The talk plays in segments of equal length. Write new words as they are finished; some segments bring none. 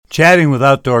chatting with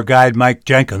outdoor guide Mike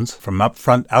Jenkins from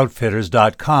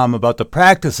UpfrontOutfitters.com about the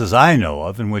practices I know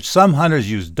of in which some hunters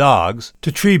use dogs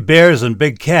to tree bears and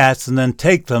big cats and then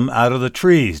take them out of the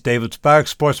trees. David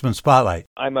Sparks, Sportsman Spotlight.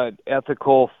 I'm an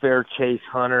ethical, fair chase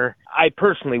hunter. I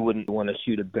personally wouldn't want to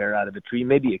shoot a bear out of a tree,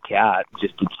 maybe a cat,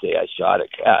 just to say I shot a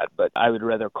cat, but I would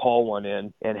rather call one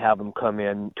in and have them come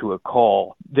in to a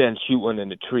call than shoot one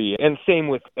in a tree. And same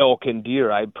with elk and deer.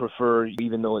 I prefer,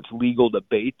 even though it's legal to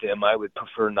bait them, I would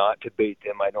prefer not to bait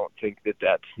them. I don't think that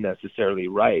that's necessarily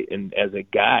right. And as a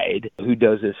guide who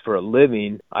does this for a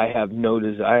living, I have no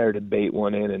desire to bait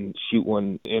one in and shoot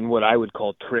one in what I would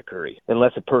call trickery.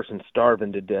 Unless a person's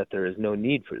starving to death, there is no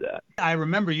need for that. I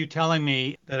remember you telling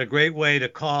me that a great way to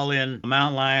call in a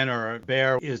mountain lion or a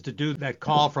bear is to do that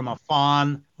call from a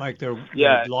fawn, like they're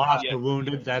lost or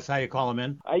wounded. That's how you call them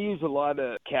in? I use a lot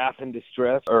of calf in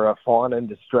distress or a fawn in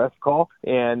distress call,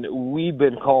 and we've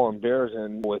been calling bears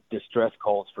in with distress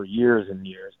calls for years and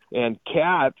years. And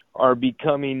cats are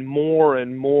becoming more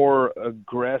and more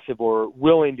aggressive or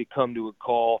willing to come to a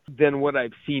call than what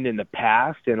I've seen in the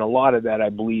past, and a lot of that I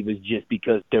believe is just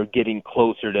because they're getting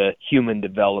closer to human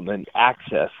development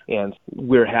access, and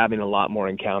we're having a lot more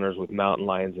encounters with mountain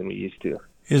lions than we used to.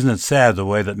 Isn't it sad the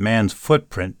way that man's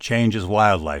footprint changes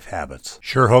wildlife habits?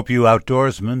 Sure hope you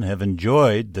outdoorsmen have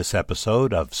enjoyed this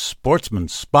episode of Sportsman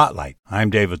Spotlight. I'm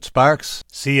David Sparks.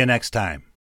 See you next time.